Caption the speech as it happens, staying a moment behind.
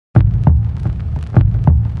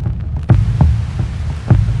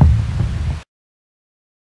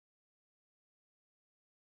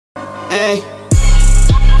Ayy,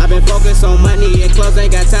 I've been focused on money and clothes,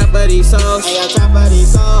 ain't got time for these souls. Ain't got time for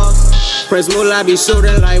these songs. Press Mula, be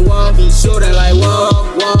shooting like whoa, be shooting like whoa,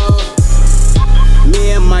 whoa.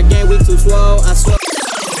 Me and my gang, we too swole, I swear.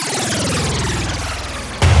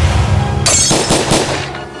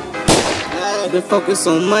 Been focused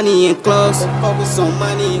on money and clothes. Been focused on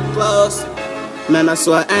money and clothes. Man, I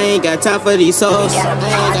swear I ain't got time for these hoes. I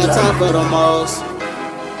ain't got time for them hoes.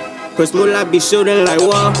 Press Mula, be shooting like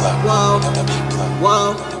whoa, Whoa,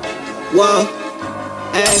 whoa. whoa.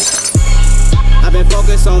 Ayy, I've been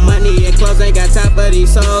focused on money and clothes, ain't got time for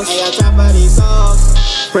these hoes. Ain't got time for these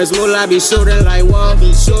songs. Press Mula, be shooting like whoa,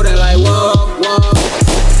 be shooting like whoa, whoa.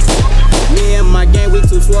 Me and my gang, we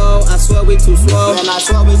too swole, I swear we too swole. Man, I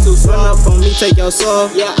swear we too Run slow. up on me, take your soul.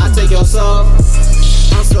 Yeah, I take your soul.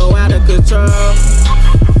 I'm so out of control.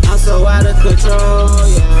 I'm so out of control.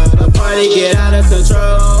 Yeah, the party get out of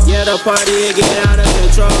control. Yeah, the party it get out of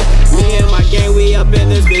control. Me and my gang, we up in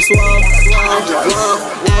this bitch swole. Whoa, whoa,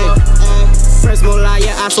 ayy. Press Mula,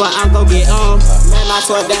 yeah, I swear I'm gon' get on. Man, I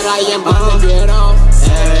swear that I am gonna get on.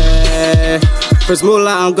 Ayy, Press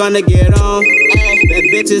Mula, I'm gonna get on. Bad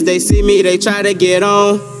bitches, they see me, they try to get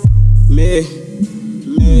on me.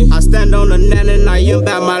 I stand on the net and I am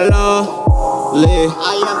by my lonely.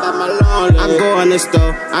 I am by my lonely. I go in the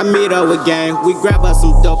store, I meet up with gang. We grab us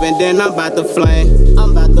some dope and then I'm about to flame.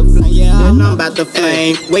 I'm about to flame, yeah. Then I'm about to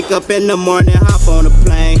flame. Wake up in the morning, hop on the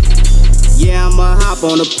plane. Yeah, I'ma hop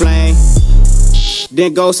on the plane.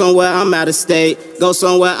 Then go somewhere, I'm out of state. Go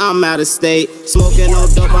somewhere, I'm out of state. Smoking on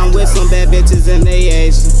dope, I'm with some bad bitches and they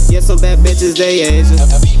Asian. Yeah, some bad bitches, they Asian.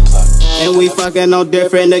 And we fucking on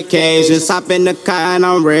different occasions. Hop in the car and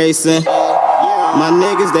I'm racing. My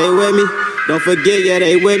niggas, they with me. Don't forget, yeah,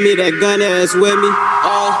 they with me. That gun is with me.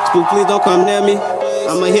 Spook, please don't come near me.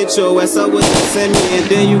 I'ma hit your ass up with the send me and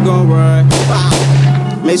then you gon' run.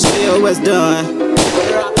 Make sure your ass done.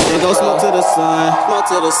 Then go smoke to the sun. Smoke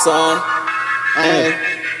to the sun. Hey,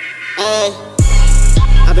 Hey,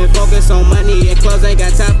 I've been focused on money and clothes, ain't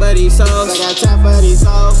got time for these I souls. got time for these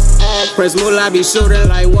hoes. Hey, Press Mula, be shooting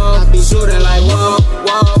like whoa, be shooting like whoa,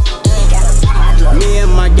 whoa. Me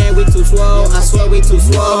and my gang, we too swole, I swear we too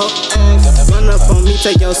swole. Run up on me,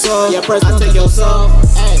 take your soul, yeah, press I take your soul.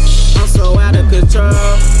 Hey, I'm so out of control,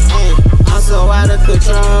 hey, I'm so out of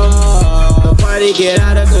control. The party get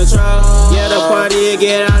out of control, yeah, the party it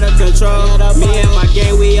get out of control. Me and my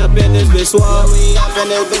gang, we up in this bitch swole. we up in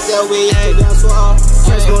this bitch, yeah, we up in this swole.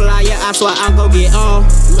 Press Mula, yeah, I swear I'm gon' get on.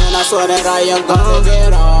 Man, I swear that I am gonna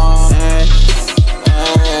get on. Hey.